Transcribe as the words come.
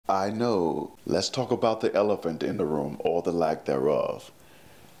I know. Let's talk about the elephant in the room, or the lack thereof.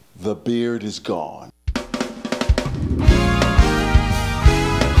 The beard is gone.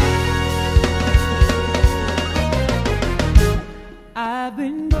 I've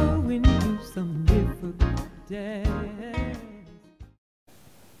been going through some difficult days.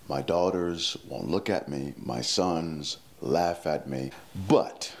 My daughters won't look at me. My sons laugh at me.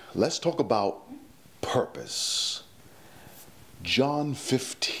 But let's talk about purpose. John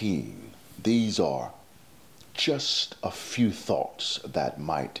 15. These are just a few thoughts that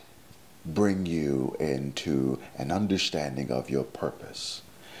might bring you into an understanding of your purpose.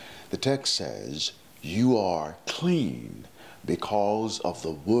 The text says, "You are clean because of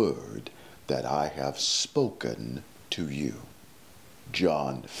the word that I have spoken to you."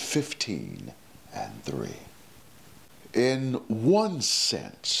 John 15:3. In one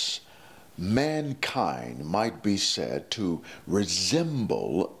sense, mankind might be said to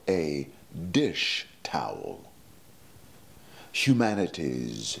resemble a dish towel.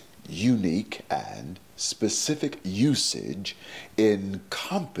 Humanity's unique and specific usage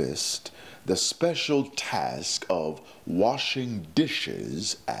encompassed the special task of washing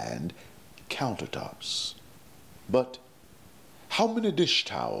dishes and countertops. But how many dish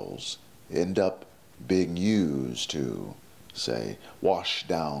towels end up being used to, say, wash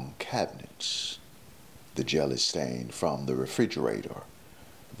down cabinets, the jelly stain from the refrigerator,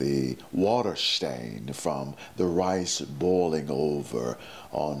 the water stain from the rice boiling over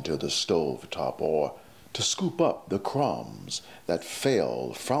onto the stove top, or to scoop up the crumbs that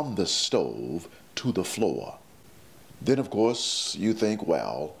fell from the stove to the floor? Then, of course, you think,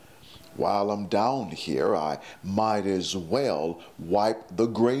 well, while I'm down here, I might as well wipe the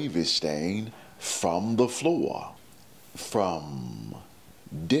gravy stain from the floor. From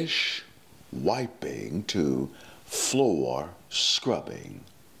dish wiping to floor scrubbing.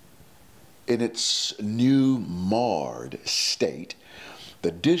 In its new marred state,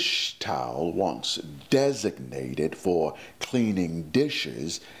 the dish towel once designated for cleaning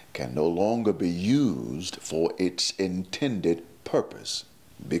dishes can no longer be used for its intended purpose,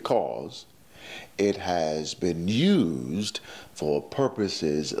 because it has been used for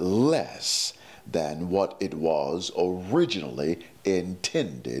purposes less than what it was originally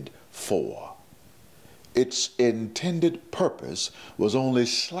intended for. Its intended purpose was only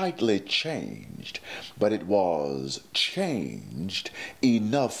slightly changed, but it was changed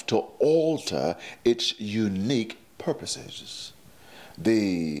enough to alter its unique purposes.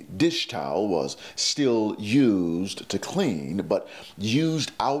 The dish towel was still used to clean, but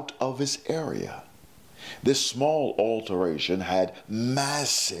used out of its area. This small alteration had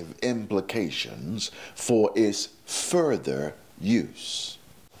massive implications for its further use.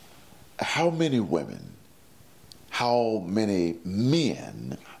 How many women, how many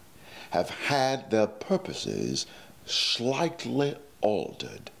men have had their purposes slightly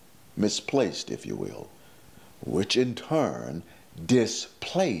altered, misplaced, if you will, which in turn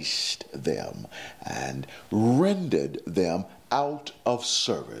displaced them and rendered them out of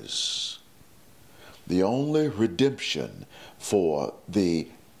service? The only redemption for the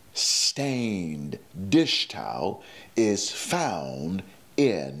stained dish towel is found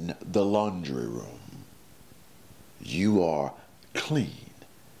in the laundry room. You are clean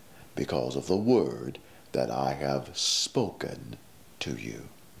because of the word that I have spoken to you.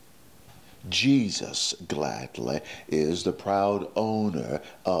 Jesus gladly is the proud owner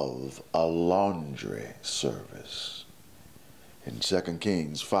of a laundry service. In 2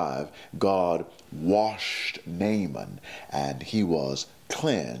 Kings 5, God washed Naaman and he was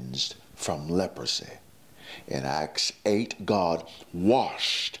cleansed from leprosy. In Acts 8, God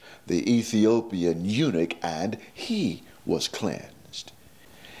washed the Ethiopian eunuch and he was cleansed.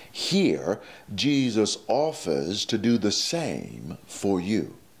 Here, Jesus offers to do the same for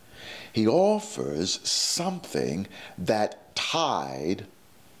you. He offers something that tithe,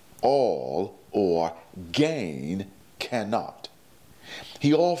 all, or gain cannot.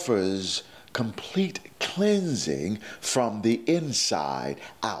 He offers complete cleansing from the inside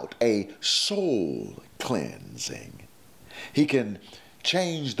out, a soul cleansing. He can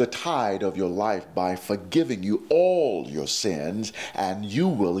change the tide of your life by forgiving you all your sins, and you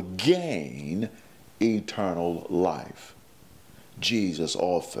will gain eternal life. Jesus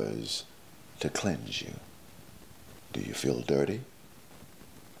offers to cleanse you. Do you feel dirty?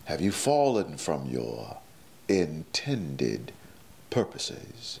 Have you fallen from your intended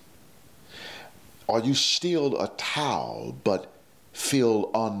purposes? Are you still a towel but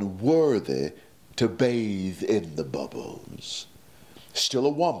feel unworthy to bathe in the bubbles? Still a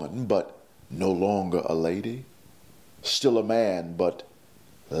woman but no longer a lady? Still a man but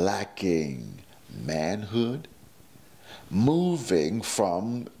lacking manhood. Moving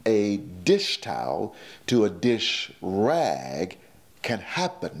from a dish towel to a dish rag can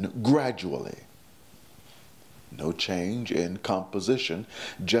happen gradually. No change in composition,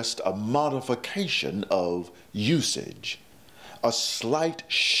 just a modification of usage, a slight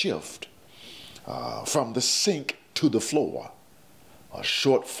shift from the sink to the floor, a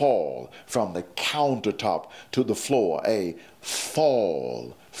short fall from the countertop to the floor, a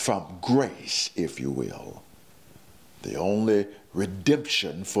fall from grace, if you will. The only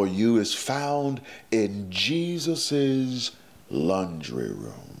redemption for you is found in Jesus's laundry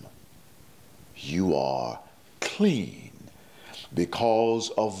room. You are clean because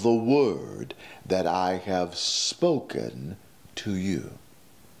of the word that I have spoken to you.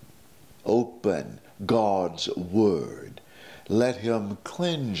 Open God's word. Let him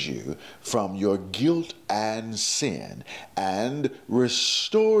cleanse you from your guilt and sin and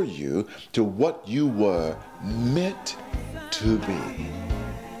restore you to what you were meant to be.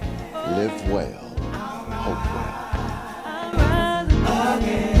 Live well, hope well.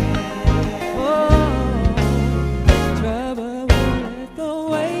 Trouble will let the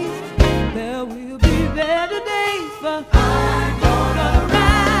waste. There will be better days for